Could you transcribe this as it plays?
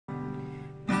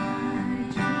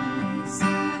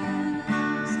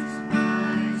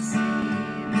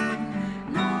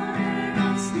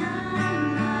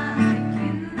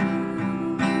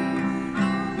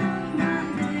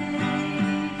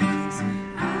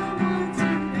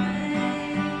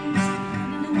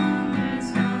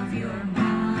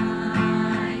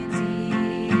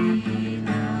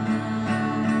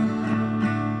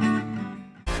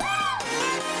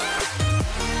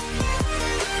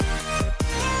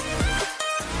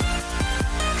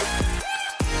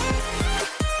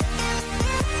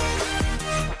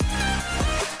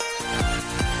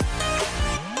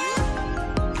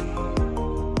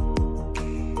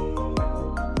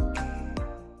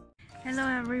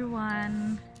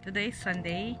everyone! Today is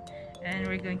Sunday and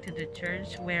we're going to the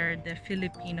church where the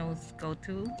Filipinos go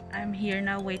to. I'm here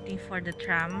now waiting for the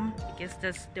tram because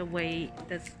that's the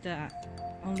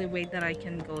only way that I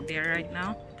can go there right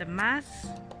now. The mass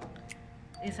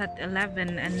is at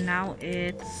 11 and now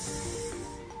it's,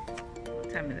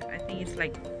 what time is it? I think it's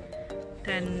like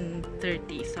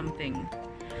 10:30 something.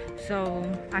 So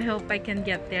I hope I can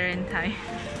get there in time.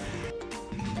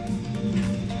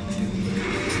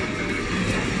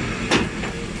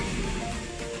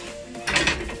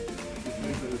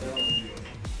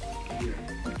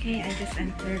 Okay, I just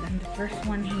entered. I'm the first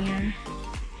one here.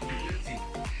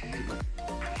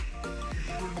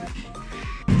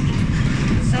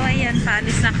 So ayan,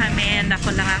 paalis na kami and ako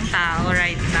lang ang tao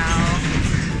right now.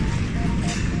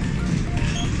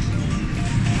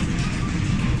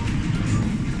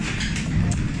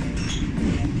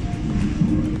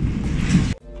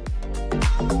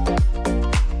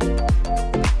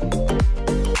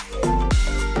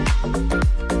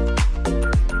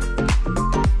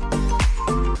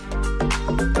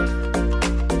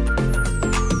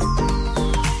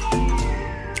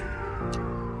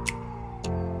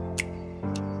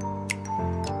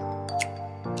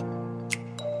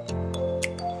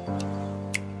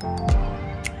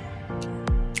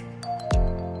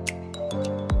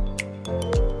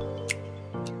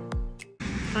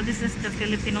 So this is the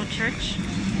Filipino church.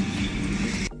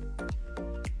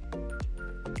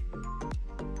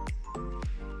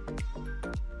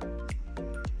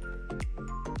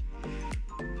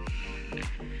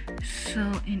 So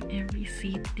in every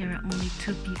seat there are only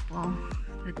 2 people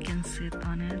that can sit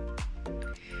on it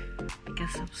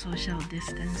because of social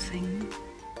distancing.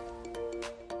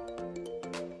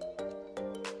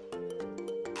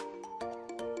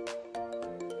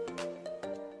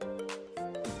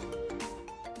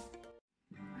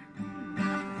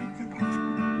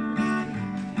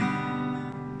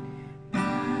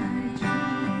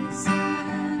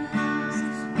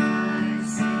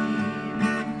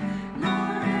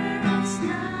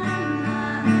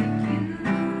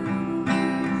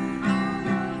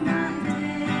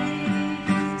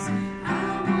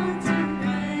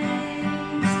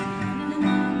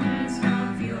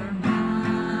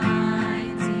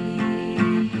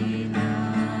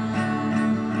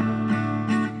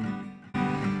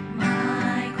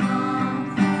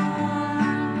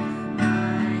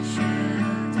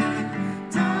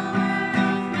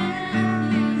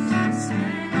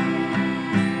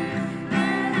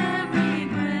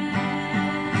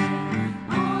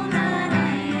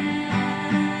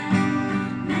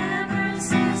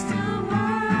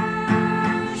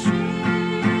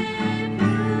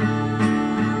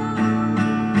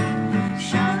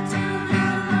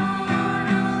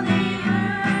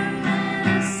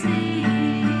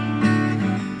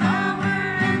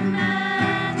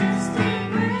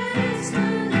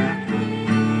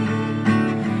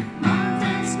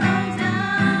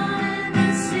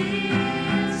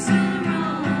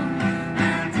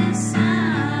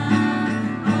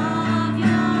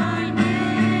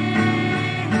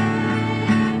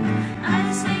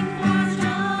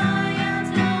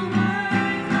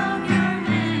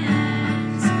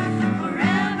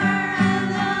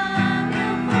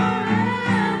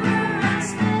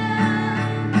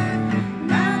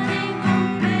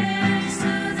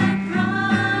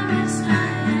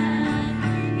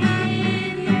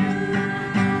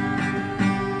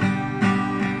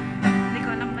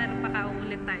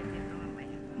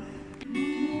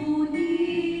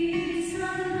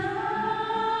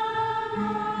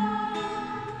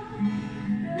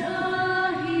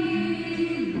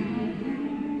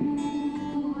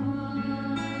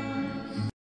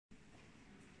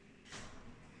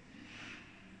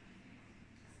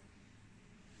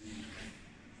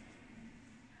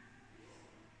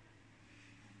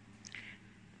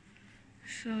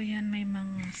 So yan, may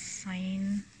mga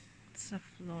sign sa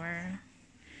floor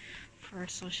for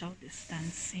social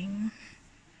distancing.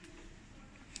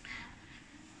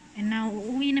 And now,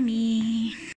 uuwi na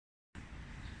mi.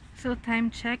 So time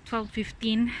check,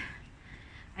 12:15.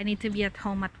 I need to be at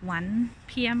home at 1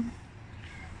 p.m.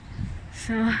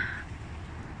 So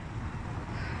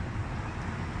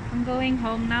I'm going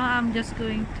home now. I'm just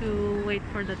going to wait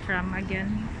for the tram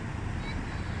again.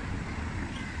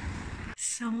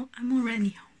 So I'm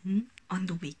already home. On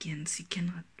the weekends you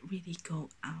cannot really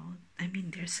go out. I mean,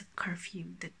 there's a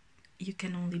curfew that you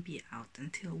can only be out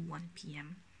until 1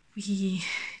 p.m. We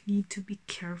need to be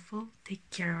careful, take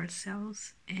care of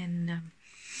ourselves, and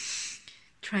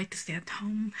try to stay at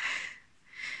home.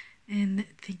 And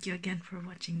thank you again for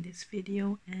watching this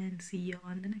video, and see you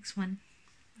on the next one.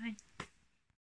 Bye.